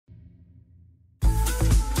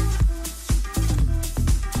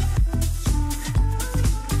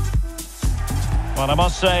Well, I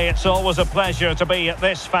must say, it's always a pleasure to be at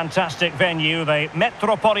this fantastic venue, the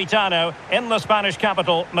Metropolitano, in the Spanish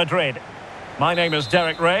capital, Madrid. My name is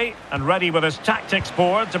Derek Ray, and ready with his tactics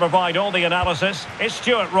board to provide all the analysis is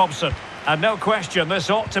Stuart Robson. And no question,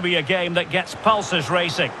 this ought to be a game that gets pulses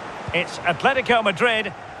racing. It's Atlético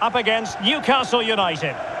Madrid up against Newcastle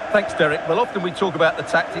United. Thanks, Derek. Well, often we talk about the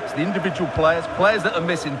tactics, the individual players that are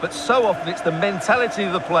missing, but so often it's the mentality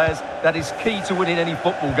of the players that is key to winning any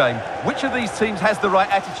football game. Which of these teams has the right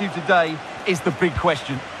attitude today is the big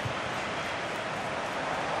question.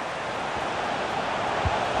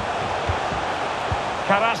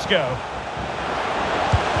 Carrasco.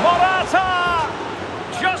 Morata!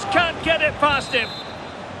 Just can't get it past him.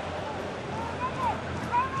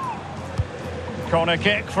 Corner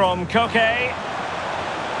kick from Koke.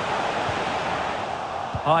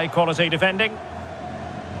 High quality defending.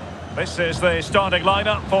 This is the starting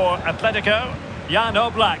lineup for Atlético. Jan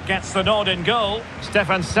Oblak gets the nod in goal.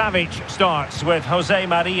 Stefan Savic starts with Jose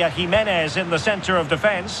Maria Jimenez in the centre of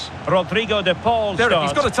defence. Rodrigo de Paul Derek,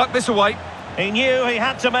 starts. he's got to tuck this away. He knew he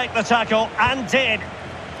had to make the tackle and did.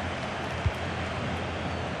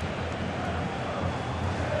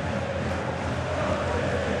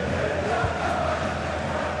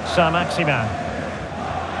 Saint-Maximin.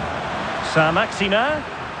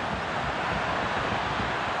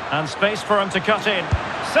 And space for him to cut in.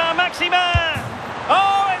 Saint-Maximin!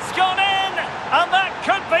 Oh, it's gone in! And that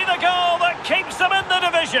could be the goal that keeps them in the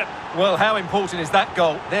division. Well, how important is that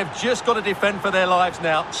goal? They've just got to defend for their lives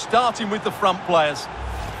now, starting with the front players.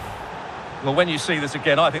 Well, when you see this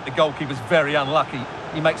again, I think the goalkeeper's very unlucky.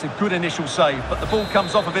 He makes a good initial save, but the ball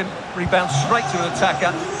comes off of him, rebounds straight to an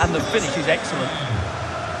attacker, and the finish is excellent.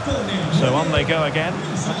 So on they go again.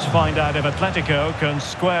 Let's find out if Atlético can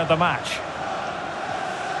square the match.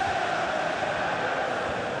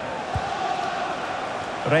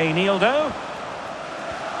 Reinildo.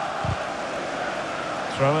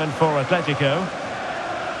 Throw in for Atlético.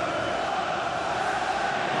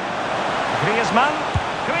 Griezmann.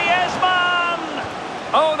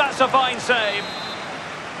 Oh, that's a fine save.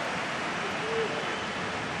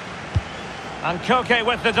 And Koke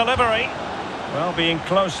with the delivery. Well, being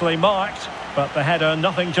closely marked, but the header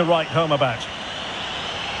nothing to write home about.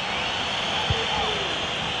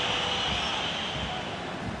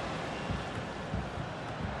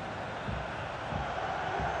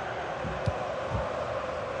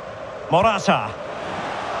 Morata.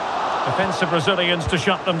 Defensive Brazilians to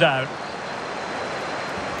shut them down.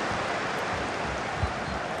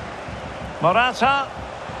 Morata.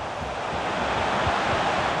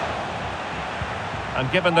 And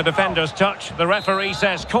given the defender's touch, the referee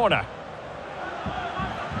says corner.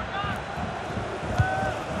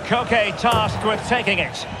 Koke tasked with taking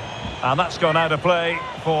it. And that's gone out of play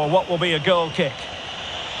for what will be a goal kick.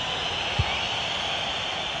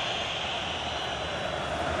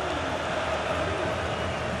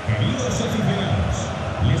 Queridos aficionados,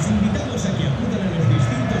 les invitamos a que acudan a los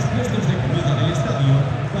distintos puestos de comida del estadio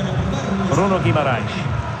para probar. Bruno Guimaraes.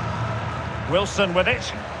 Wilson with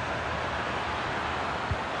it.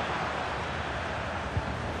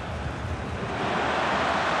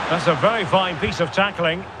 That's a very fine piece of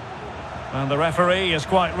tackling. And the referee is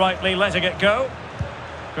quite rightly letting it go.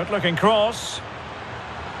 Good looking cross.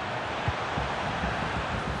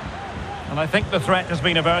 And I think the threat has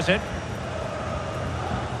been averted.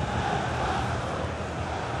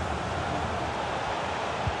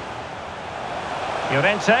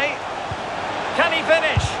 Llorente. Can he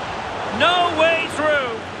finish? No way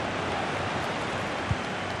through.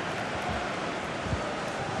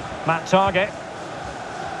 Matt Target.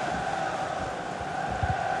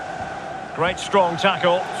 Great strong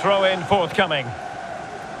tackle. Throw in forthcoming.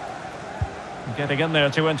 Getting in there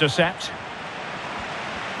to intercept.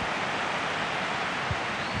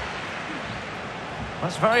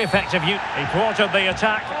 That's very effective. He thwarted the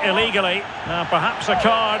attack illegally. Now perhaps a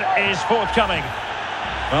card is forthcoming.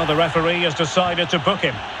 Well, the referee has decided to book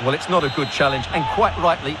him. Well, it's not a good challenge, and quite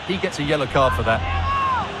rightly, he gets a yellow card for that.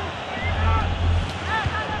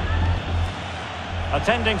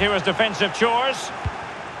 Attending to his defensive chores.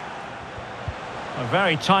 A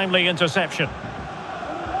very timely interception.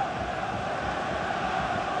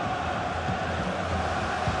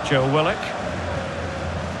 Joe Willock.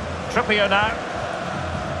 Trippier now.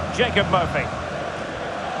 Jacob Murphy.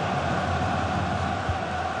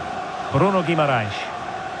 Bruno Guimaraes.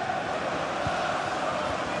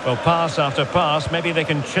 Well, pass after pass, maybe they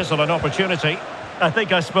can chisel an opportunity. I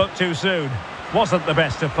think I spoke too soon. Wasn't the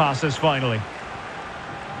best of passes finally.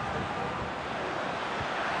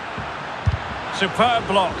 Superb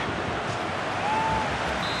block.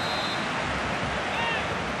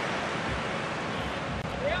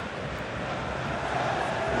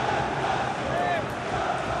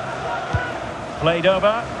 Played over.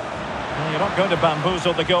 Well, you're not going to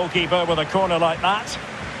bamboozle the goalkeeper with a corner like that.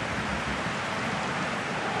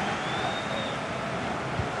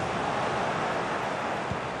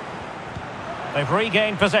 They've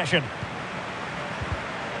regained possession.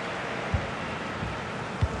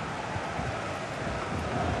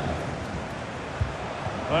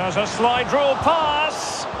 There's a slide rule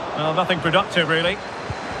pass. Well, nothing productive, really.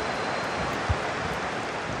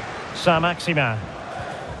 Saint-Maximin.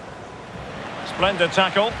 Splendid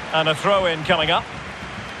tackle and a throw-in coming up.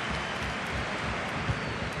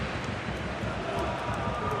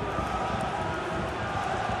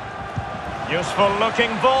 Useful looking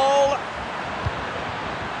ball.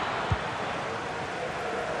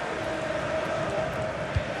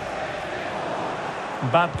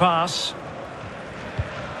 Bad pass.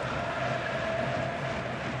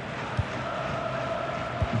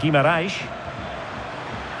 Guimarães.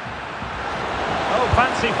 Oh,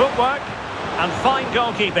 fancy footwork and fine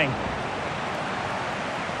goalkeeping.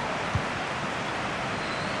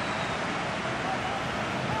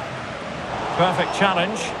 Perfect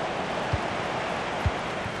challenge.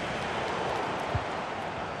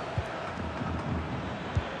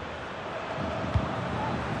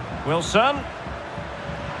 Wilson.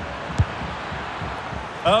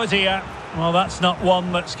 Oh dear. Well, that's not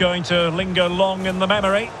one that's going to linger long in the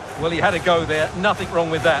memory. Well, he had a go there. Nothing wrong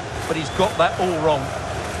with that. But he's got that all wrong.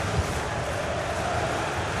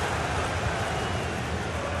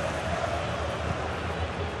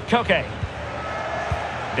 Koke.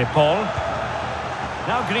 De Paul.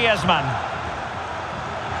 Now Griezmann.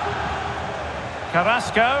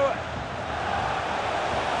 Carrasco.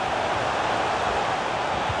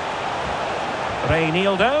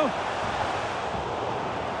 Reinildo.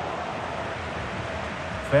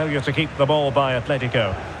 Failure to keep the ball by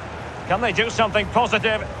Atlético. Can they do something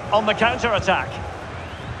positive on the counter-attack?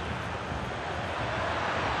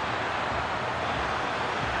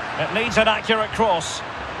 It needs an accurate cross.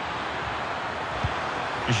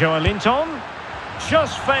 Joelinton.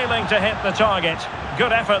 Just failing to hit the target.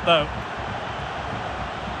 Good effort, though.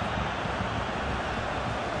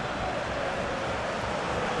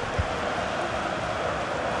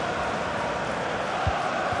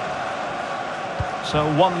 So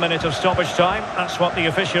 1 minute of stoppage time, that's what the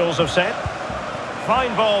officials have said.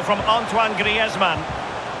 Fine ball from Antoine Griezmann.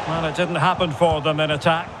 Well, it didn't happen for them in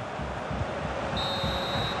attack.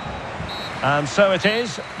 And so it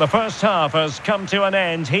is, the first half has come to an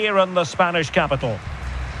end here in the Spanish capital.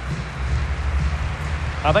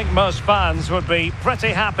 I think most fans would be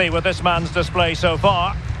pretty happy with this man's display so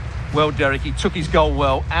far. Well, Derek, he took his goal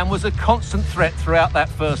well and was a constant threat throughout that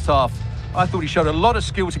first half. I thought he showed a lot of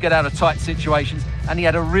skill to get out of tight situations, and he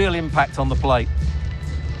had a real impact on the play.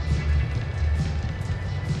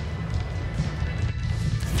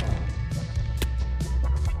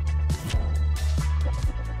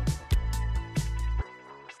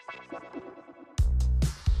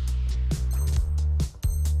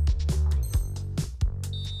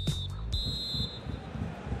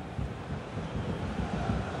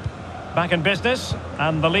 Back in business,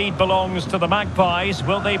 and the lead belongs to the Magpies.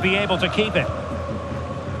 Will they be able to keep it?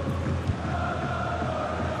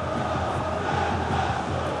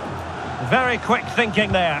 Very quick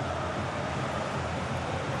thinking there.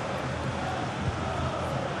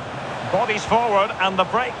 Bodies forward, and the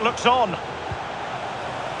break looks on.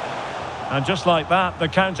 And just like that, the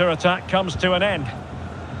counter-attack comes to an end.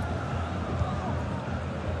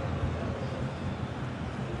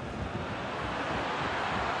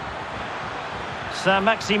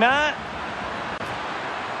 Saint-Maximin.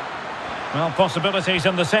 Well, possibilities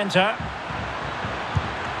in the centre.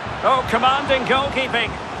 Oh, commanding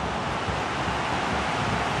goalkeeping.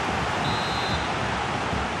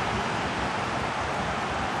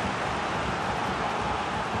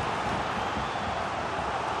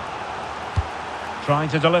 Trying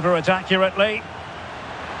to deliver it accurately.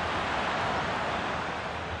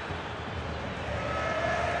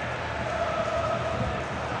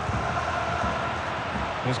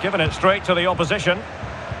 He's given it straight to the opposition.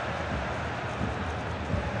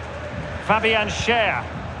 Fabian Schär.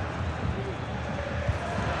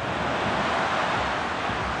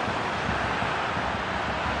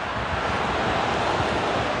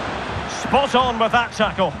 Spot on with that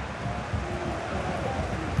tackle.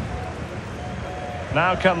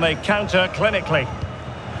 Now can they counter clinically?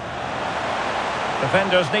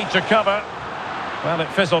 Defenders need to cover. Well, it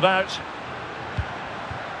fizzled out.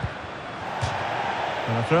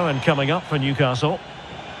 And a throw-in coming up for Newcastle.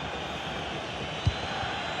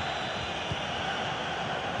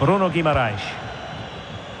 Bruno Guimarães.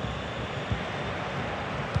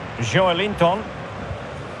 Joelinton.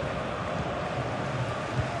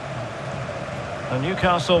 And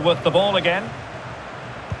Newcastle with the ball again.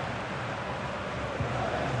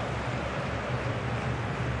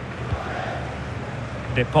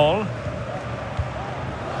 De Paul.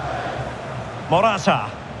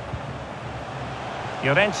 Morata.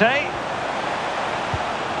 Llorente.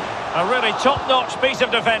 A really top-notch piece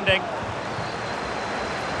of defending.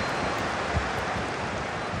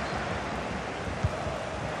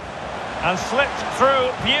 And slipped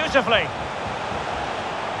through beautifully.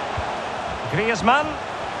 Griezmann.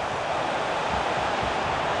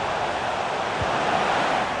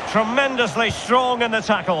 Tremendously strong in the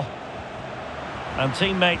tackle. And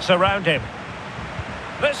teammates around him.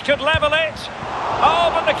 This could level it.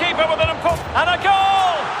 Oh, but the keeper with an important... And a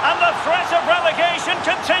goal! And the threat of relegation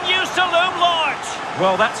continues to loom large.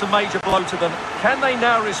 Well, that's a major blow to them. Can they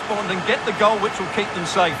now respond and get the goal which will keep them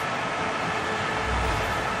safe?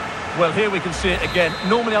 Well, here we can see it again.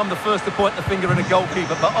 Normally I'm the first to point the finger at a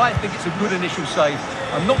goalkeeper, but I think it's a good initial save.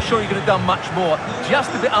 I'm not sure he could have done much more.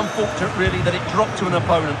 Just a bit unfortunate, really, that it dropped to an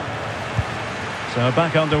opponent. So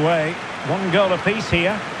back underway. One goal apiece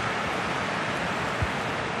here.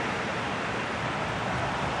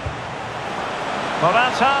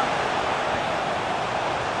 Morata.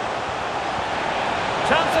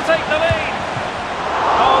 Chance to take the lead.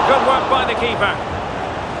 Oh, good work by the keeper.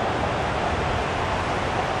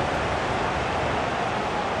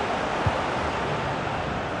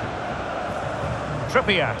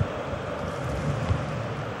 Trippier.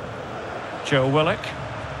 Joe Willock.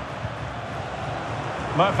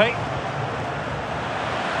 Murphy.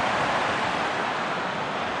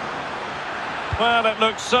 Well, it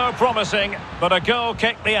looked so promising, but a goal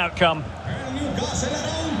kicked the outcome.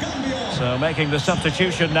 So making the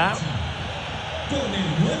substitution now.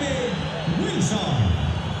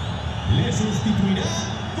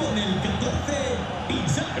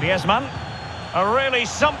 Griezmann. A really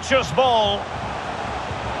sumptuous ball.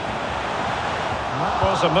 That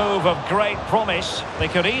was a move of great promise. They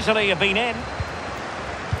could easily have been in.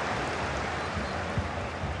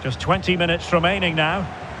 Just 20 minutes remaining now.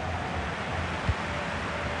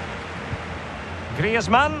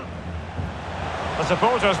 Griezmann. The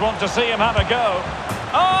supporters want to see him have a go.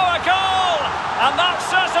 Oh, a goal! And that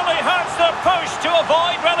certainly hurts the push to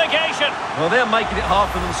avoid relegation. Well, they're making it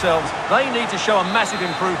hard for themselves. They need to show a massive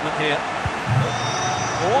improvement here.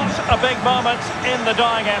 What a big moment in the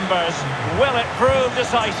dying embers. Will it prove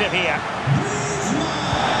decisive here?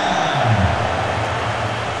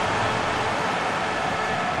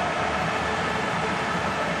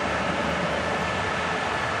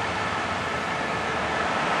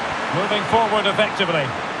 Moving forward effectively.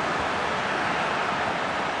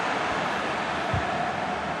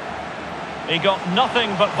 He got nothing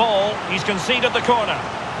but ball. He's conceded the corner.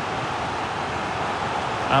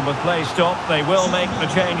 And with play stopped, they will make the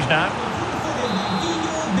change now.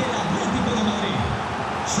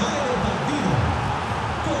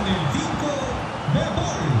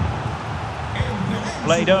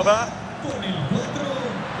 Played over.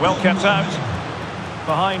 Well kept out.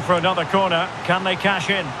 Behind for another corner. Can they cash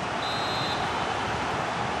in?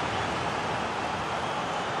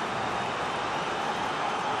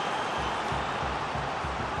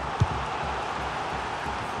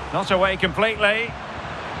 Not away completely.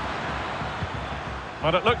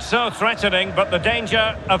 Well, it looked so threatening, but the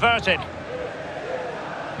danger averted.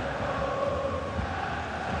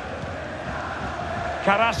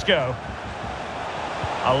 Carrasco.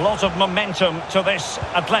 A lot of momentum to this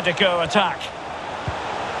Atlético attack.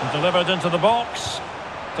 And delivered into the box.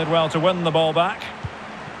 Did well to win the ball back.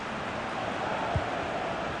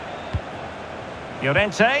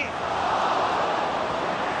 Llorente.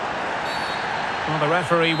 Well, the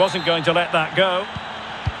referee wasn't going to let that go.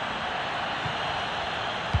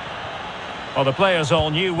 Well, the players all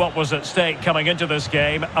knew what was at stake coming into this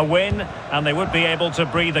game. A win, and they would be able to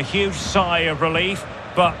breathe a huge sigh of relief.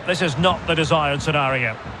 But this is not the desired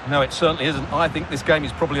scenario. No, it certainly isn't. I think this game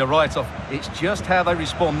is probably a write-off. It's just how they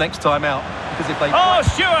respond next time out. Because if they... Oh,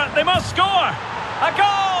 Stuart, they must score! A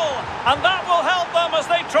goal! And that will help them as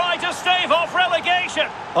they try to stave off relegation.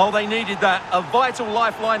 Oh, they needed that. A vital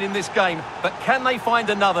lifeline in this game. But can they find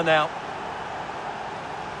another now?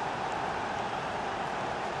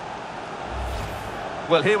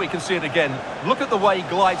 Well, here we can see it again. Look at the way he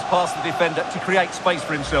glides past the defender to create space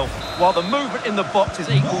for himself. While the movement in the box is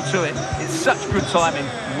equal to it. It's such good timing.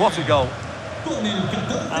 What a goal.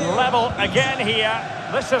 And level again here.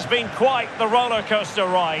 This has been quite the roller coaster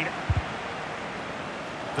ride.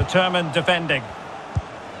 Determined defending.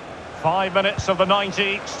 5 minutes of the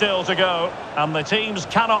 90 still to go. And the teams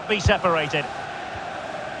cannot be separated.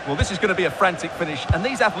 Well, this is going to be a frantic finish. And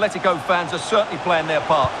these Atletico fans are certainly playing their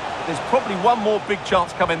part. There's probably one more big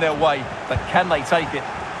chance coming their way, but can they take it?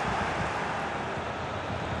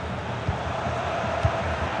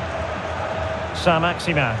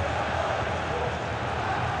 Saint-Maximin.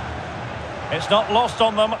 It's not lost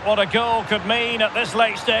on them what a goal could mean at this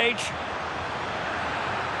late stage.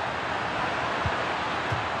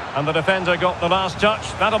 And the defender got the last touch.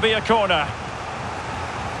 That'll be a corner.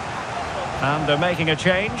 And they're making a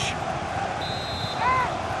change.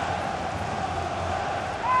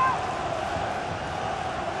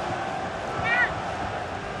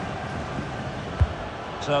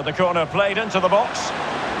 So the corner played into the box.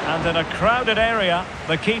 And in a crowded area,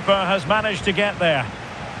 the keeper has managed to get there.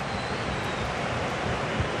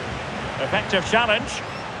 Effective challenge.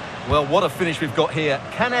 Well, what a finish we've got here.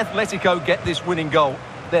 Can Atlético get this winning goal?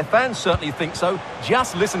 Their fans certainly think so.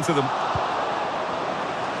 Just listen to them.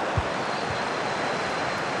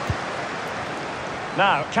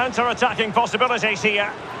 Now, counter-attacking possibilities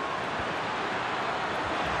here.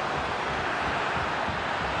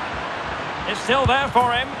 It's still there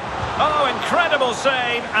for him. Oh, incredible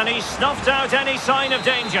save, and he snuffed out any sign of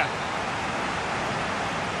danger.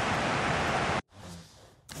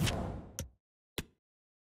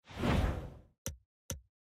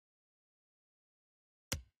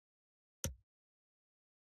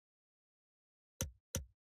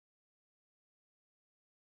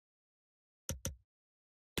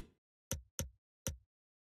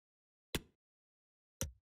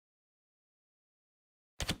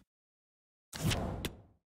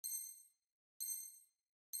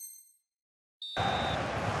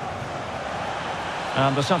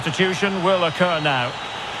 And the substitution will occur now.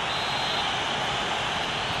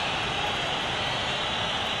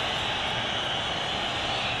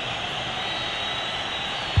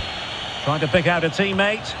 Trying to pick out a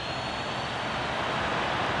teammate.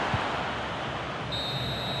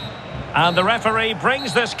 And the referee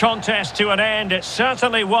brings this contest to an end. It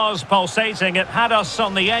certainly was pulsating. It had us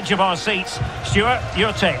on the edge of our seats. Stuart,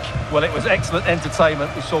 your take? Well, it was excellent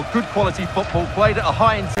entertainment. We saw good quality football, played at a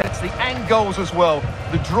high intensity and goals as well.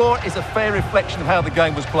 The draw is a fair reflection of how the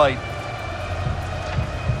game was played.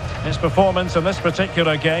 His performance in this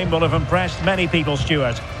particular game will have impressed many people,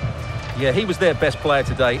 Stuart. Yeah, he was their best player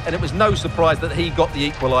today, and it was no surprise that he got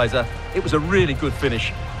the equaliser. It was a really good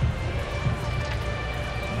finish.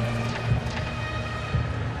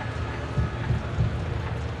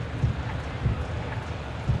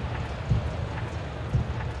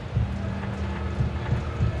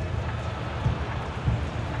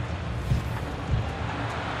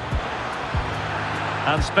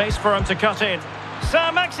 And space for him to cut in.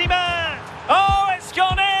 Saint-Maximin! Oh, it's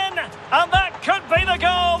gone in! And that could be the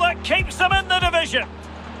goal that keeps them in the division.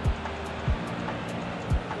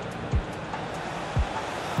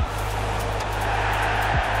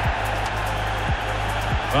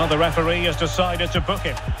 Well, the referee has decided to book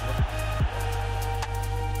him.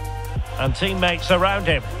 And teammates around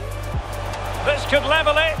him. This could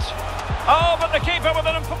level it. Oh, but the keeper with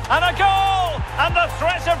and a goal! And the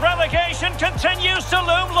threat of relegation continues to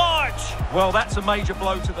loom large. Well, that's a major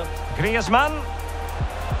blow to them. Griezmann.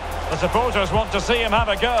 The supporters want to see him have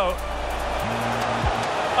a go.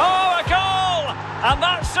 Oh, a goal! And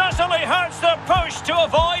that certainly hurts the push to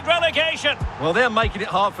avoid relegation. Well, they're making it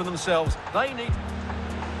hard for themselves. They need...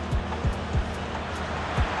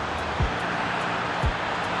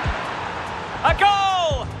 A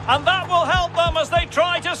goal! And that will help them as they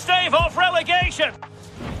try to stave off relegation.